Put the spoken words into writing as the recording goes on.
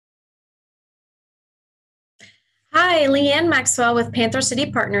Hi, Leanne Maxwell with Panther City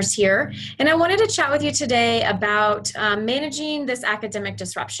Partners here, and I wanted to chat with you today about managing this academic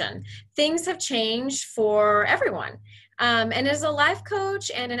disruption. Things have changed for everyone. And as a life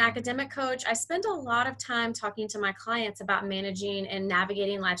coach and an academic coach, I spend a lot of time talking to my clients about managing and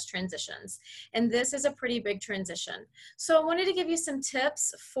navigating life's transitions. And this is a pretty big transition. So I wanted to give you some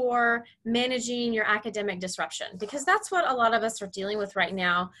tips for managing your academic disruption, because that's what a lot of us are dealing with right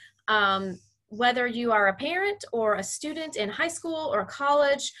now. Whether you are a parent or a student in high school or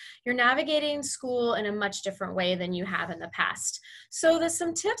college, you're navigating school in a much different way than you have in the past. So there's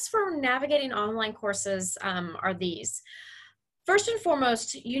some tips for navigating online courses are these. First and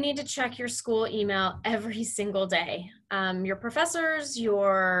foremost, you need to check your school email every single day. Your professors,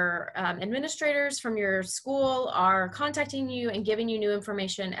 your administrators from your school are contacting you and giving you new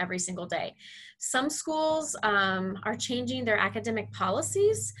information every single day. Some schools are changing their academic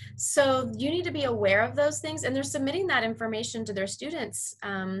policies, so you need to be aware of those things, and they're submitting that information to their students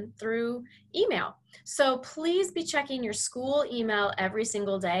through email. So please be checking your school email every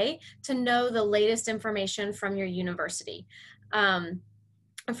single day to know the latest information from your university.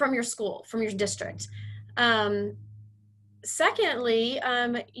 From your school, from your district. Secondly,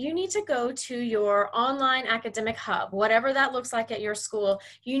 you need to go to your online academic hub, whatever that looks like at your school.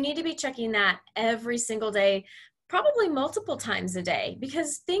 You need to be checking that every single day, probably multiple times a day,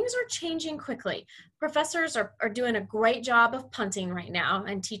 because things are changing quickly. Professors are doing a great job of punting right now,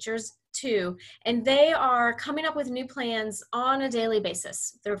 and teachers too, and they are coming up with new plans on a daily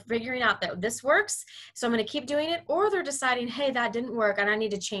basis. They're figuring out that this works, so I'm going to keep doing it, or they're deciding, hey, that didn't work and I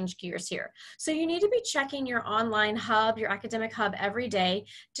need to change gears here. So you need to be checking your online hub, your academic hub every day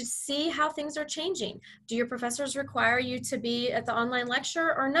to see how things are changing. Do your professors require you to be at the online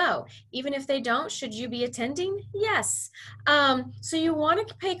lecture or no? Even if they don't, should you be attending? Yes. So you want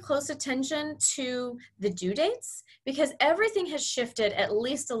to pay close attention to the due dates, because everything has shifted at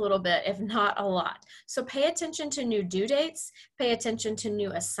least a little bit, if not a lot. So pay attention to new due dates, pay attention to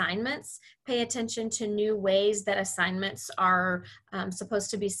new assignments, pay attention to new ways that assignments are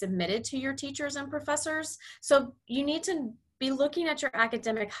supposed to be submitted to your teachers and professors. So you need to be looking at your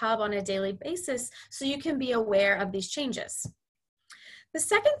academic hub on a daily basis so you can be aware of these changes.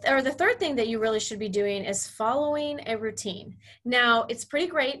 The third thing that you really should be doing is following a routine. Now, it's pretty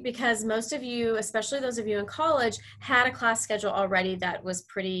great because most of you, especially those of you in college, had a class schedule already that was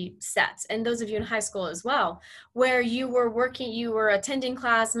pretty set. And those of you in high school as well, where you were attending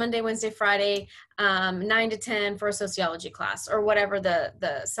class Monday, Wednesday, Friday, 9 to 10 for a sociology class or whatever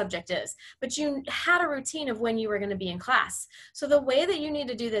the subject is. But you had a routine of when you were going to be in class. So the way that you need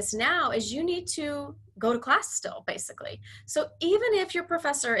to do this now is you need to go to class still, basically. So even if your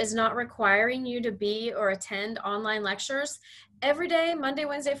professor is not requiring you to be or attend online lectures, every day, Monday,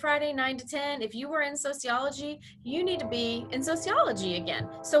 Wednesday, Friday, 9 to 10, if you were in sociology, you need to be in sociology again.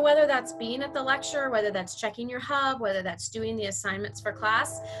 So whether that's being at the lecture, whether that's checking your hub, whether that's doing the assignments for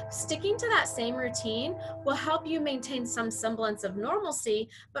class, sticking to that same routine will help you maintain some semblance of normalcy,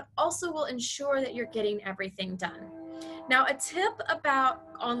 but also will ensure that you're getting everything done. Now, a tip about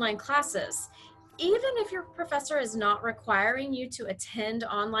online classes: even if your professor is not requiring you to attend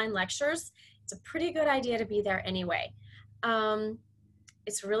online lectures, it's a pretty good idea to be there anyway.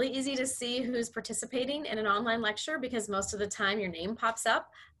 It's really easy to see who's participating in an online lecture because most of the time your name pops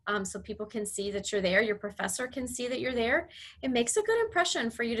up, so people can see that you're there. Your professor can see that you're there. It makes a good impression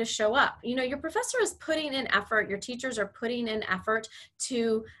for you to show up. You know, your professor is putting in effort, your teachers are putting in effort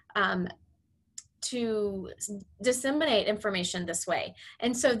to disseminate information this way.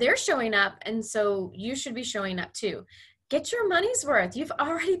 And so they're showing up, and so you should be showing up too. Get your money's worth. You've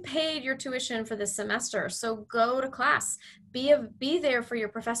already paid your tuition for the semester, so go to class. Be there for your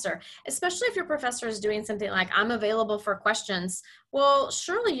professor, especially if your professor is doing something like, I'm available for questions. Well,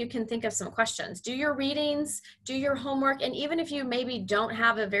 surely you can think of some questions. Do your readings, do your homework, and even if you maybe don't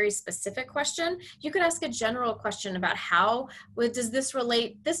have a very specific question, you could ask a general question about how does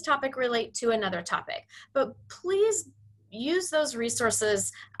this topic relate to another topic. But please use those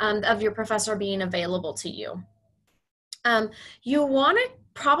resources of your professor being available to you. You want to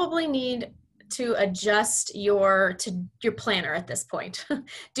probably need to adjust your planner at this point.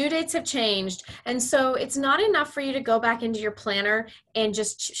 Due dates have changed, and so it's not enough for you to go back into your planner and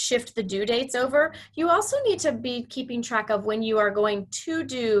just shift the due dates over. You also need to be keeping track of when you are going to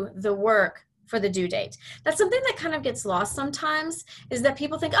do the work for the due date. That's something that kind of gets lost sometimes, is that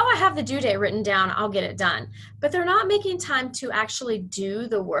people think, oh, I have the due date written down, I'll get it done. But they're not making time to actually do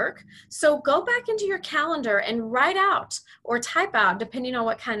the work. So go back into your calendar and write out or type out, depending on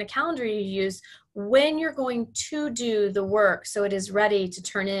what kind of calendar you use, when you're going to do the work so it is ready to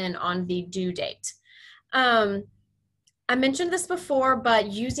turn in on the due date. I mentioned this before,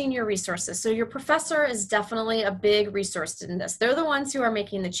 but using your resources. So your professor is definitely a big resource in this. They're the ones who are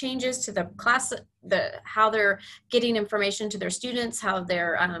making the changes to the class, how they're getting information to their students, how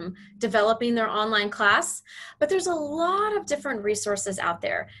they're developing their online class. But there's a lot of different resources out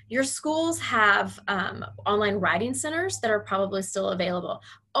there. Your schools have online writing centers that are probably still available.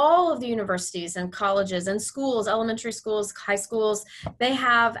 All of the universities and colleges and schools, elementary schools, high schools, they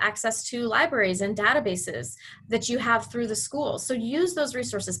have access to libraries and databases that you have through the school. So use those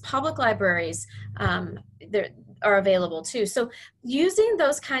resources. Public libraries are available too. So using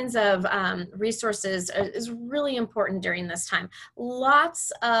those kinds of resources is really important during this time.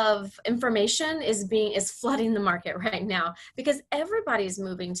 Lots of information is flooding the market right now because everybody's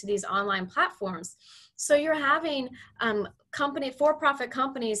moving to these online platforms. So you're having for-profit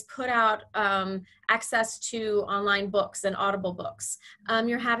companies put out access to online books and Audible books.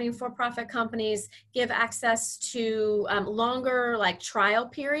 You're having for-profit companies give access to longer trial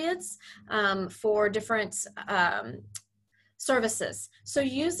periods for different services. So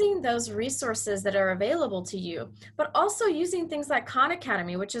using those resources that are available to you, but also using things like Khan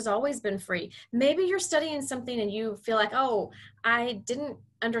Academy, which has always been free. Maybe you're studying something and you feel like, oh, I didn't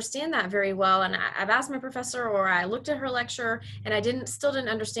understand that very well, and I've asked my professor, or I looked at her lecture and I still didn't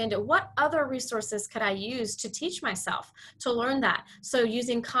understand it. What other resources could I use to teach myself to learn that? So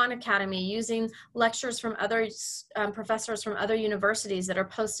using Khan Academy, using lectures from other professors from other universities that are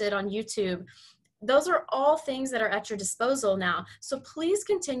posted on YouTube. Those are all things that are at your disposal now. So please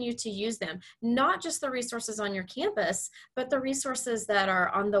continue to use them, not just the resources on your campus, but the resources that are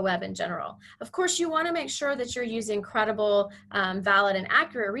on the web in general. Of course, you want to make sure that you're using credible, valid, and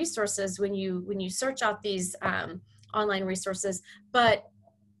accurate resources when you search out these online resources, but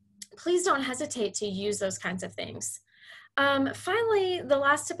please don't hesitate to use those kinds of things. Finally, the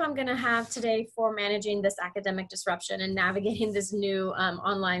last tip I'm going to have today for managing this academic disruption and navigating this new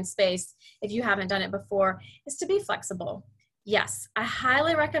online space, if you haven't done it before, is to be flexible. Yes, I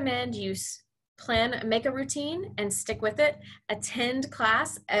highly recommend you make a routine and stick with it. Attend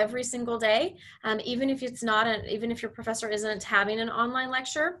class every single day, even if your professor isn't having an online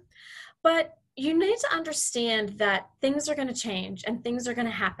lecture. But you need to understand that things are going to change and things are going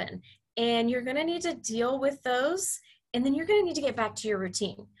to happen, and you're going to need to deal with those. And then you're going to need to get back to your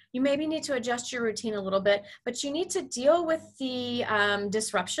routine. You maybe need to adjust your routine a little bit, but you need to deal with the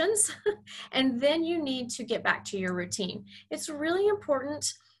disruptions, and then you need to get back to your routine. It's really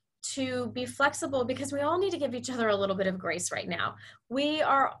important to be flexible because we all need to give each other a little bit of grace right now.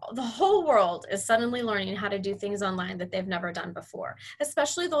 The whole world is suddenly learning how to do things online that they've never done before,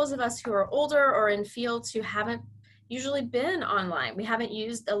 especially those of us who are older or in fields who haven't usually been online. We haven't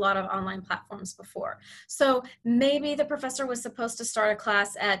used a lot of online platforms before. So maybe the professor was supposed to start a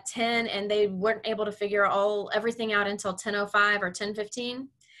class at 10 and they weren't able to figure everything out until 10:05 or 10:15.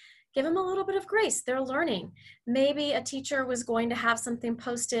 Give them a little bit of grace. They're learning. Maybe a teacher was going to have something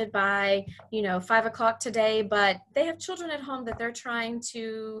posted by 5 o'clock today, but they have children at home that they're trying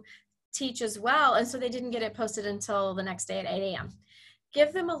to teach as well, and so they didn't get it posted until the next day at 8 a.m.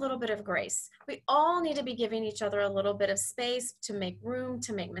 Give them a little bit of grace. We all need to be giving each other a little bit of space to make room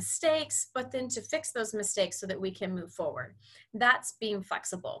to make mistakes, but then to fix those mistakes so that we can move forward. That's being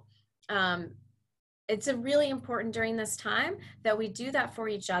flexible. It's really important during this time that we do that for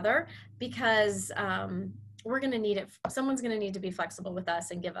each other, because we're going to need it. Someone's going to need to be flexible with us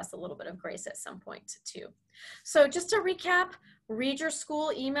and give us a little bit of grace at some point too. So just to recap, read your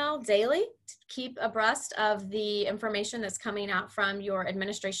school email daily to keep abreast of the information that's coming out from your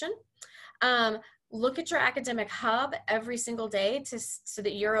administration. Look at your academic hub every single day so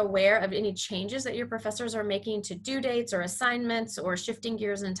that you're aware of any changes that your professors are making to due dates or assignments or shifting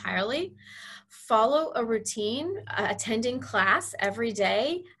gears entirely. Follow a routine, attending class every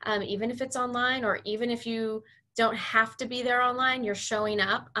day, even if it's online, or even if you don't have to be there online, you're showing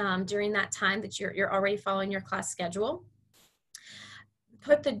up during that time that you're already following your class schedule.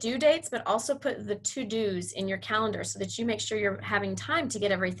 Put the due dates, but also put the to-dos in your calendar so that you make sure you're having time to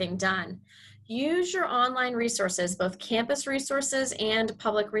get everything done. Use your online resources, both campus resources and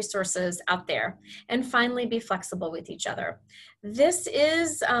public resources out there. And finally, be flexible with each other. This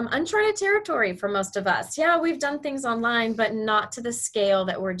is uncharted territory for most of us. Yeah, we've done things online, but not to the scale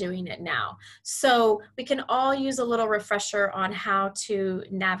that we're doing it now. So we can all use a little refresher on how to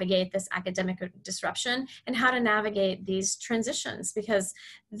navigate this academic disruption and how to navigate these transitions, because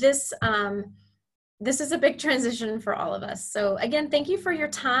this is a big transition for all of us. So again, thank you for your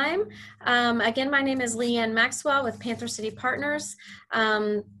time. Again, my name is Leanne Maxwell with Panther City Partners.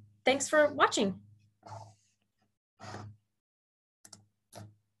 Thanks for watching.